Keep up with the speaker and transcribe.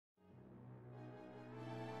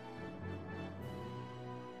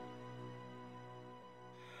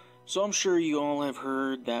So I'm sure you all have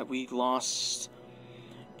heard that we lost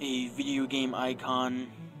a video game icon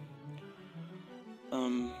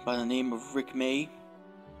by the name of Rick May.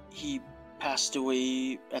 He passed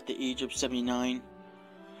away at the age of 79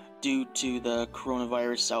 due to the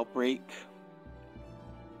coronavirus outbreak.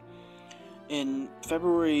 In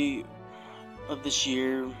February of this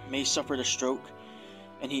year, May suffered a stroke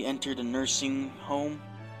and he entered a nursing home,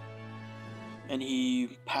 and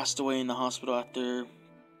he passed away in the hospital after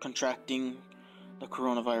contracting the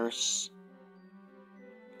coronavirus.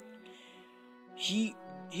 He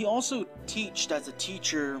also taught as a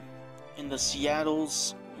teacher in the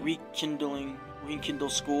Seattle's Rekindle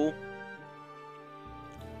School,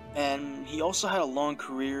 and he also had a long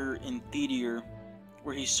career in theater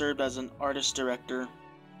where he served as an artist director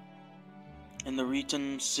in the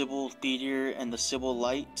Renton Civil Theater and the Civil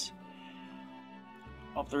Light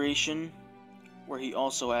Operation, where he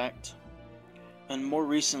also acted. And more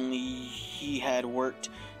recently, he had worked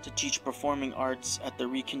to teach performing arts at the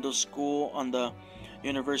Rekindle School on the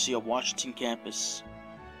University of Washington campus.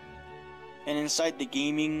 And inside the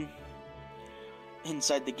gaming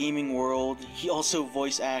world, he also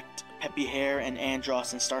voice acted Peppy Hare and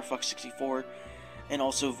Andross in Star Fox 64, and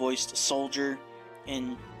also voiced Soldier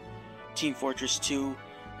in Team Fortress 2.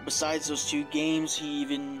 Besides those two games, he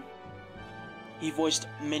voiced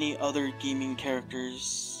many other gaming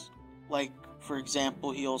characters. Like, for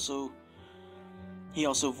example, he also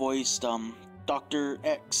voiced Dr.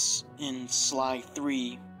 X in Sly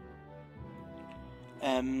 3.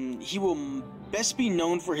 He will best be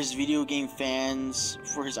known for his video game fans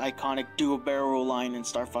for his iconic dual barrel line in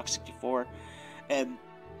Star Fox 64.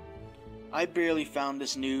 I barely found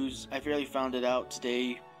this news. I barely found it out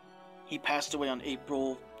today. He passed away on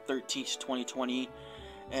April 13th, 2020,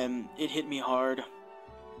 and it hit me hard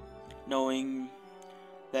knowing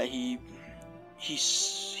that he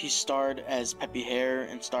starred as Peppy Hare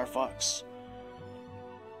in Star Fox.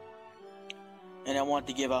 And I want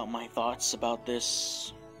to give out my thoughts about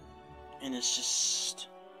this, and it's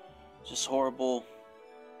just horrible.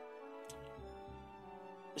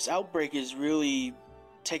 This outbreak is really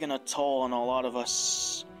taking a toll on a lot of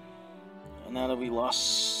us, and now that we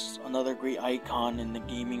lost another great icon in the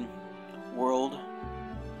gaming world,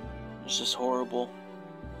 it's just horrible.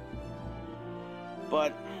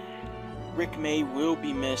 But Rick May will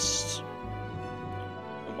be missed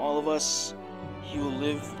from all of us. He will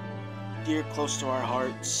live dear close to our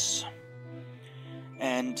hearts,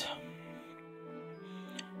 and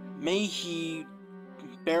may he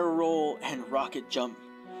barrel roll and rocket jump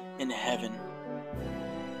in heaven.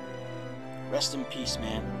 Rest in peace,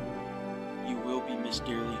 man. You will be missed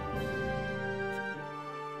dearly.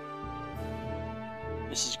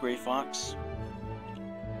 This is Gray Fox,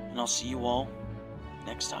 and I'll see you all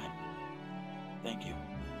next time. Thank you.